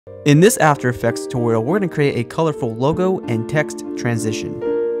In this After Effects tutorial, we're going to create a colorful logo and text transition.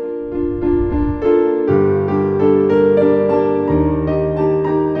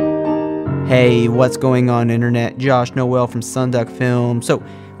 Hey, what's going on internet? Josh Noel from SonduckFilm. So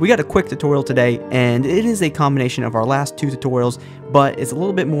we got a quick tutorial today, and it is a combination of our last two tutorials, but it's a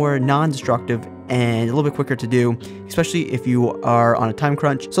little bit more non-destructive and a little bit quicker to do, especially if you are on a time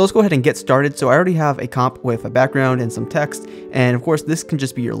crunch. So let's go ahead and get started. So I already have a comp with a background and some text, and of course this can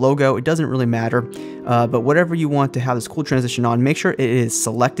just be your logo. It doesn't really matter, but whatever you want to have this cool transition on, make sure it is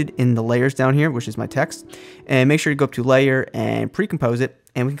selected in the layers down here, which is my text, and make sure to go up to layer and pre-compose it,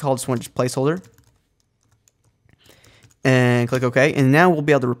 and we can call this one just placeholder. And click OK, and now we'll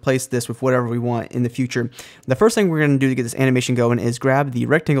be able to replace this with whatever we want in the future. The first thing we're going to do to get this animation going is grab the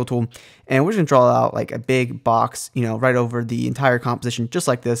rectangle tool, and we're just going to draw out like a big box, right over the entire composition, just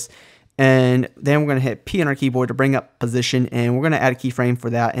like this. And then we're going to hit P on our keyboard to bring up position, and we're going to add a keyframe for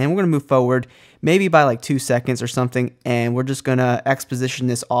that, and we're going to move forward maybe by like 2 seconds or something, and we're just going to X position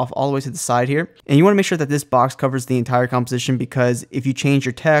this off all the way to the side here. And you want to make sure that this box covers the entire composition, because if you change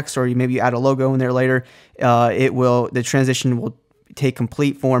your text or maybe you add a logo in there later, the transition will take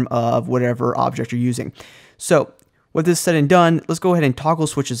complete form of whatever object you're using. So with this said and done, let's go ahead and toggle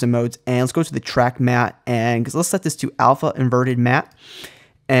switches and modes, and let's go to the track matte, and let's set this to alpha inverted matte.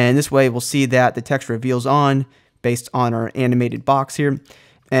 And this way we'll see that the text reveals on based on our animated box here.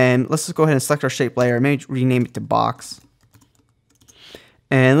 And let's just go ahead and select our shape layer, maybe rename it to box.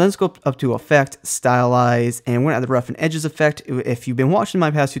 And let's go up to effect, stylize, and we're gonna add the rough and edges effect. If you've been watching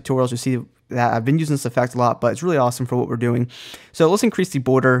my past tutorials, you'll see that I've been using this effect a lot, but it's really awesome for what we're doing. So let's increase the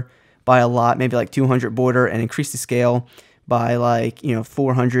border by a lot, maybe like 200 border, and increase the scale by like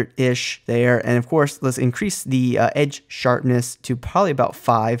 400-ish there. And of course, let's increase the edge sharpness to probably about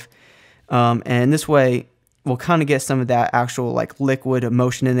 5. And this way we'll kind of get some of that actual like liquid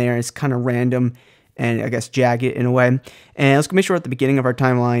motion in there. It's kind of random and I guess jagged in a way. And let's make sure we're at the beginning of our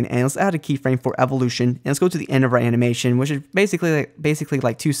timeline, and let's add a keyframe for evolution, and let's go to the end of our animation, which is basically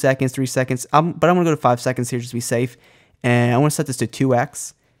like 2 seconds, 3 seconds, but I'm gonna go to 5 seconds here just to be safe. And I want to set this to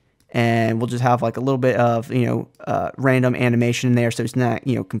 2x, and we'll just have like a little bit of random animation in there, so it's not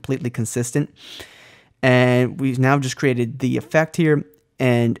completely consistent. And we've now just created the effect here,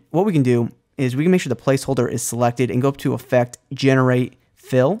 and what we can do is we can make sure the placeholder is selected and go up to effect, generate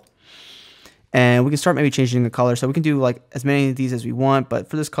fill, and we can start maybe changing the color. So we can do like as many of these as we want, but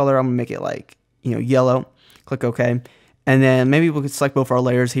for this color I'm gonna make it like yellow. Click OK, and then maybe we could select both our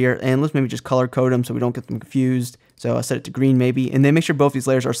layers here, and let's maybe just color code them so we don't get them confused. So I set it to green maybe, and then make sure both these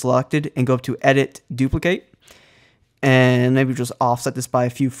layers are selected and go up to edit, duplicate, and maybe just offset this by a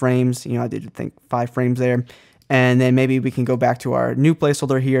few frames. I did think 5 frames there. And then maybe we can go back to our new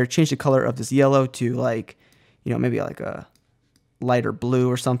placeholder here, change the color of this yellow to like, maybe like a lighter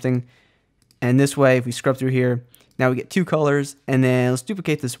blue or something. And this way, if we scrub through here, now we get 2 colors. And then let's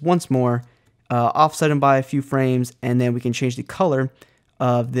duplicate this once more, offset them by a few frames, and then we can change the color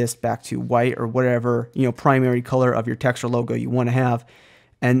of this back to white or whatever, primary color of your text or logo you want to have.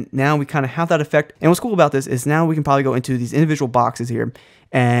 And now we kind of have that effect. And what's cool about this is now we can probably go into these individual boxes here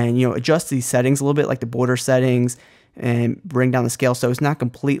and adjust these settings a little bit, like the border settings, and bring down the scale so it's not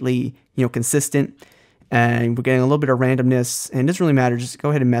completely consistent, and we're getting a little bit of randomness, and it doesn't really matter. Just go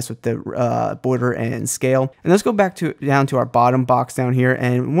ahead and mess with the border and scale. And let's go back down to our bottom box down here,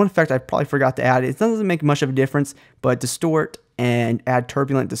 and one effect I probably forgot to add, it doesn't make much of a difference, but distort and add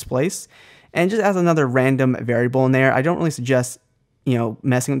turbulent displace, and just as another random variable in there. I don't really suggest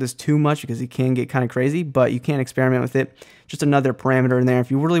messing with this too much because it can get kind of crazy, but you can experiment with it. Just another parameter in there.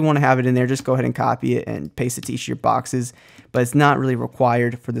 If you really want to have it in there, just go ahead and copy it and paste it to each of your boxes, but it's not really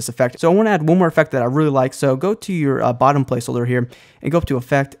required for this effect. So I want to add one more effect that I really like. So go to your bottom placeholder here and go up to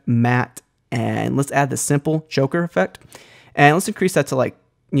effect, matte, and let's add the simple choker effect, and let's increase that to like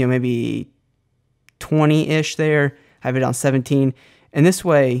maybe 20-ish there. Have it on 17. And this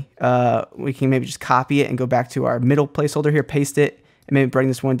way we can maybe just copy it and go back to our middle placeholder here, paste it, and maybe bring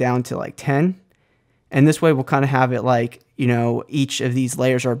this one down to like 10. And this way we'll kind of have it like, each of these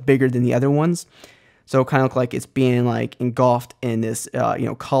layers are bigger than the other ones. So it'll kind of look like it's being like engulfed in this,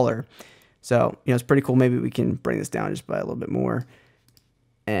 color. So, it's pretty cool. Maybe we can bring this down just by a little bit more.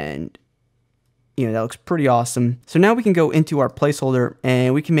 And, that looks pretty awesome. So now we can go into our placeholder,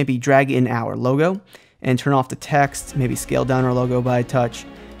 and we can maybe drag in our logo and turn off the text, maybe scale down our logo by a touch.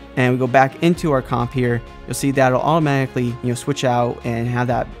 and we go back into our comp here, you'll see that it'll automatically, switch out and have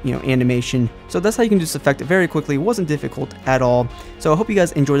that, animation. So that's how you can do this effect very quickly. It wasn't difficult at all. So I hope you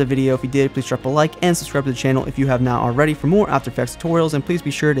guys enjoyed the video. If you did, please drop a like and subscribe to the channel if you have not already for more After Effects tutorials. And please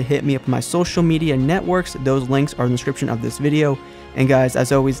be sure to hit me up on my social media networks. Those links are in the description of this video. And guys,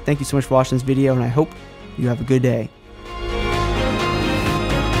 as always, thank you so much for watching this video, and I hope you have a good day.